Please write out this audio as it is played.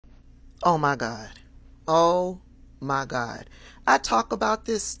Oh my God. Oh my God. I talk about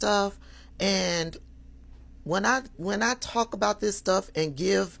this stuff, and when I talk about this stuff and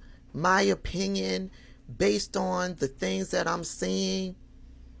give my opinion based on the things that I'm seeing,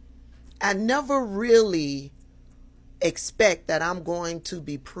 I never really expect that I'm going to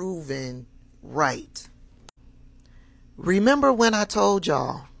be proven right. Remember when I told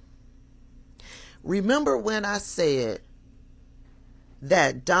y'all? Remember when I said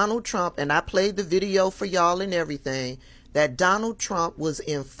that Donald Trump, and I played the video for y'all and everything, that Donald Trump was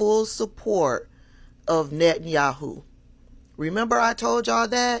in full support of Netanyahu? Remember I told y'all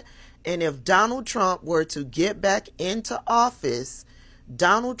that? And if Donald Trump were to get back into office,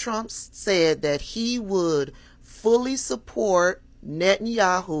 Donald Trump said that he would fully support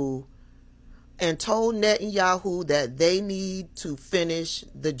Netanyahu and told Netanyahu that they need to finish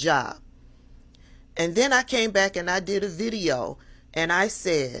the job. And then I came back and I did a video and I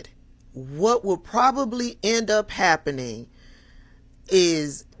said, what will probably end up happening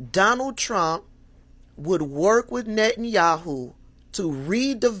is Donald Trump would work with Netanyahu to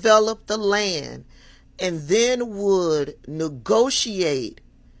redevelop the land and then would negotiate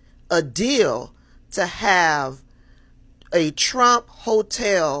a deal to have a Trump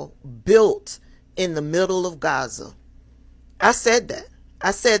hotel built in the middle of Gaza. I said that.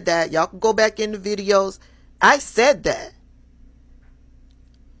 I said that. Y'all can go back in the videos. I said that.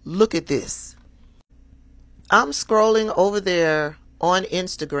 Look at this. I'm scrolling over there on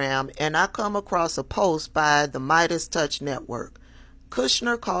Instagram and I come across a post by the Midas Touch Network.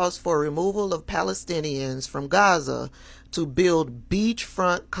 Kushner calls for removal of Palestinians from Gaza to build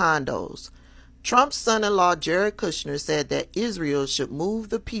beachfront condos. Trump's son-in-law Jared Kushner said that Israel should move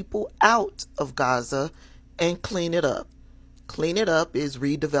the people out of Gaza and clean it up. Clean it up is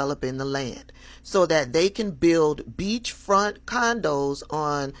redeveloping the land so that they can build beachfront condos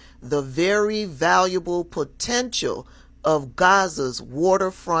on the very valuable potential of Gaza's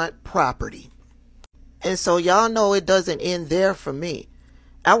waterfront property. And so y'all know it doesn't end there for me.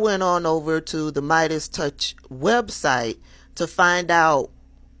 I went on over to the Midas Touch website to find out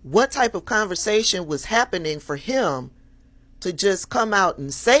what type of conversation was happening for him to just come out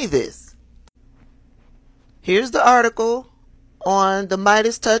and say this. Here's the article on the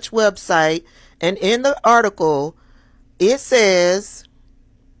Midas Touch website, and in the article it says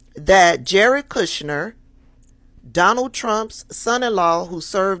that Jared Kushner, Donald Trump's son-in-law, who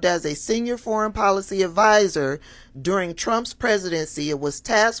served as a senior foreign policy advisor during Trump's presidency and was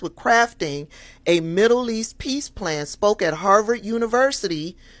tasked with crafting a Middle East peace plan, spoke at Harvard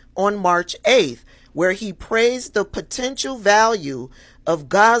University on March 8th, where he praised the potential value of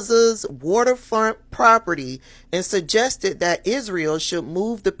Gaza's waterfront property and suggested that Israel should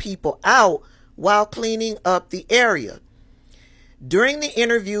move the people out while cleaning up the area. During the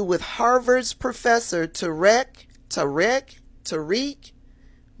interview with Harvard's professor Tariq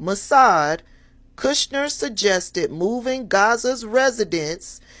Mossad, Kushner suggested moving Gaza's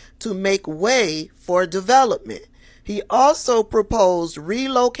residents to make way for development. He also proposed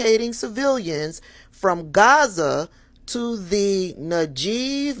relocating civilians from Gaza to the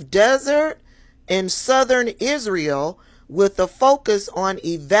Negev Desert in southern Israel with a focus on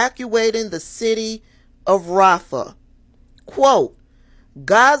evacuating the city of Rafah. Quote,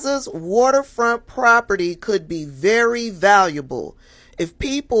 Gaza's waterfront property could be very valuable if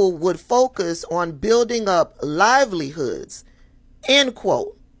people would focus on building up livelihoods, end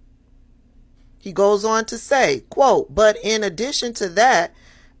quote. He goes on to say, quote, but in addition to that,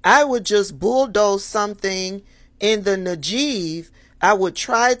 I would just bulldoze something in the Negev. I would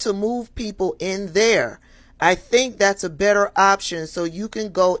try to move people in there. I think that's a better option so you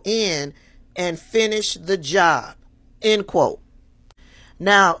can go in and finish the job, end quote.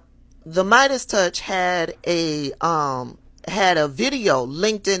 Now, the Midas Touch had a video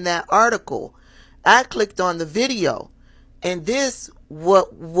linked in that article. I clicked on the video, and this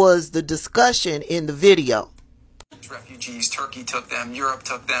what was the discussion in the video. Refugees, Turkey took them, Europe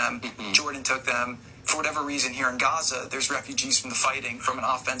took them, Jordan took them. For whatever reason, here in Gaza, there's refugees from the fighting, from an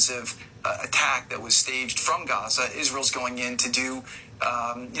offensive attack that was staged from Gaza. Israel's going in to do,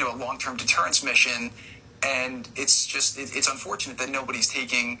 a long-term deterrence mission. And it's unfortunate that nobody's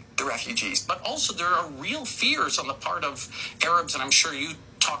taking the refugees. But also there are real fears on the part of Arabs, and I'm sure you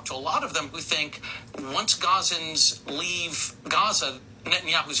talk to a lot of them, who think once Gazans leave Gaza,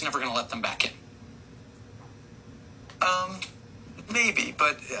 Netanyahu's never going to let them back in. Maybe,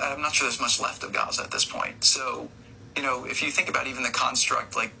 but I'm not sure there's much left of Gaza at this point. So, if you think about even the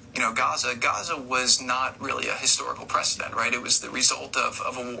construct, Gaza was not really a historical precedent, right? It was the result of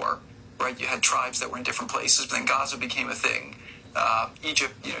a war. Right, you had tribes that were in different places, but then Gaza became a thing.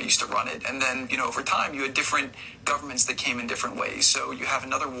 Egypt, used to run it, and then, over time, you had different governments that came in different ways. So you have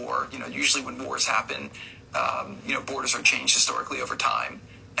another war. Usually when wars happen, borders are changed historically over time.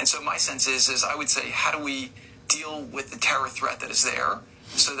 And so my sense is I would say, how do we deal with the terror threat that is there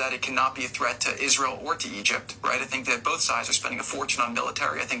so that it cannot be a threat to Israel or to Egypt, right? I think that both sides are spending a fortune on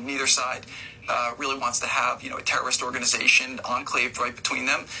military. I think neither side really wants to have, a terrorist organization enclaved right between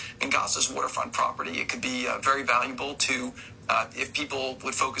them. In Gaza's waterfront property, it could be very valuable to, if people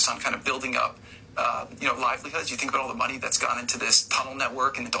would focus on kind of building up livelihoods. You think about all the money that's gone into this tunnel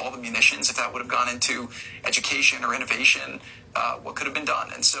network and into all the munitions. If that would have gone into education or innovation, what could have been done?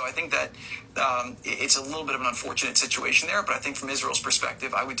 And so I think that it's a little bit of an unfortunate situation there. But I think from Israel's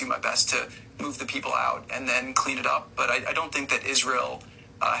perspective, I would do my best to move the people out and then clean it up. But I don't think that Israel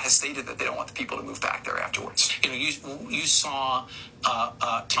has stated that they don't want the people to move back there afterwards. You saw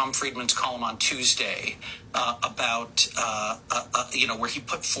Tom Friedman's column on Tuesday about where he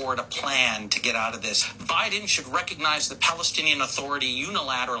put forward a plan to get out of this. Biden should recognize the Palestinian Authority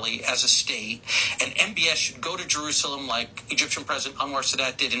unilaterally as a state, and MBS should go to Jerusalem like Egyptian President Anwar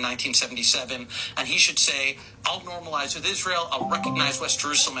Sadat did in 1977, and he should say, "I'll normalize with Israel, I'll recognize West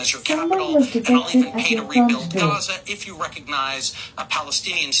Jerusalem as your capital, and I'll even pay to rebuild Gaza if you recognize a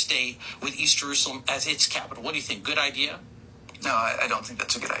Palestinian state with East Jerusalem as its capital." What do you think? Good idea? No, I don't think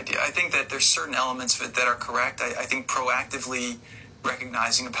that's a good idea. I think that there's certain elements of it that are correct. I think proactively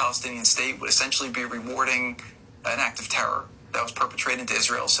recognizing a Palestinian state would essentially be rewarding an act of terror that was perpetrated into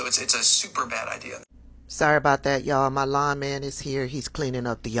Israel. So it's a super bad idea. Sorry about that, y'all. My lawn man is here. He's cleaning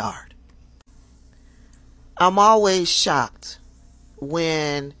up the yard. I'm always shocked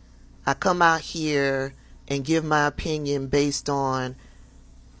when I come out here and give my opinion based on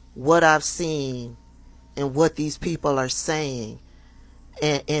what I've seen and what these people are saying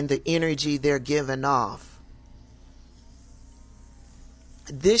and the energy they're giving off.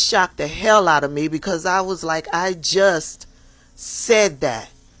 This shocked the hell out of me because I was like, I just said that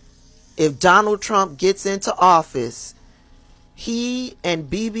if Donald Trump gets into office, he and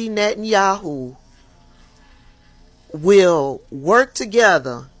Bibi Netanyahu will work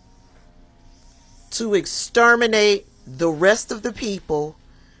together to exterminate the rest of the people.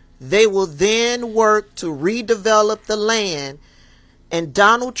 They will then work to redevelop the land, and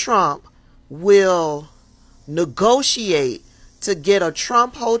Donald Trump will negotiate to get a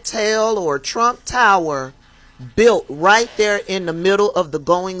Trump hotel or a Trump tower built right there in the middle of the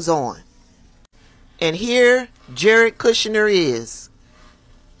goings on. And here Jared Kushner is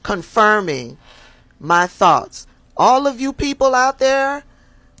confirming my thoughts. All of you people out there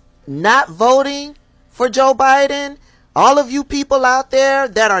not voting for Joe Biden, all of you people out there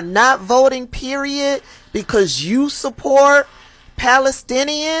that are not voting, period, because you support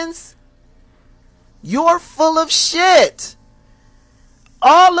Palestinians, you're full of shit.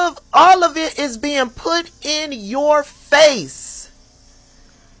 All of it is being put in your face.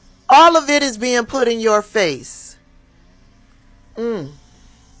 All of it is being put in your face. I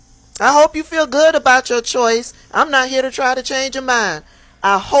hope you feel good about your choice. I'm not here to try to change your mind.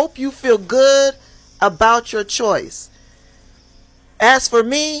 I hope you feel good about your choice. As for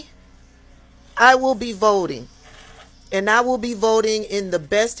me, I will be voting. And I will be voting in the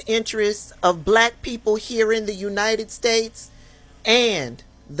best interests of black people here in the United States and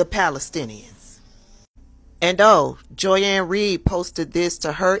the Palestinians. And Joyanne Reed posted this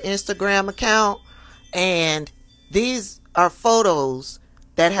to her Instagram account. And these are photos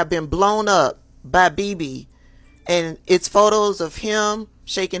that have been blown up by Bibi. And it's photos of him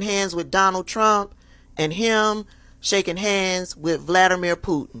shaking hands with Donald Trump and him shaking hands with Vladimir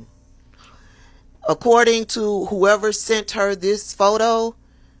Putin. According to whoever sent her this photo,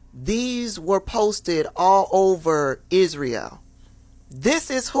 these were posted all over Israel.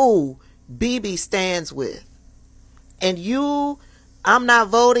 This is who Bibi stands with. And you, I'm not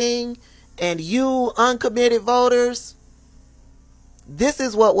voting, and you uncommitted voters, this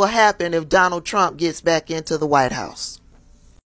is what will happen if Donald Trump gets back into the White House.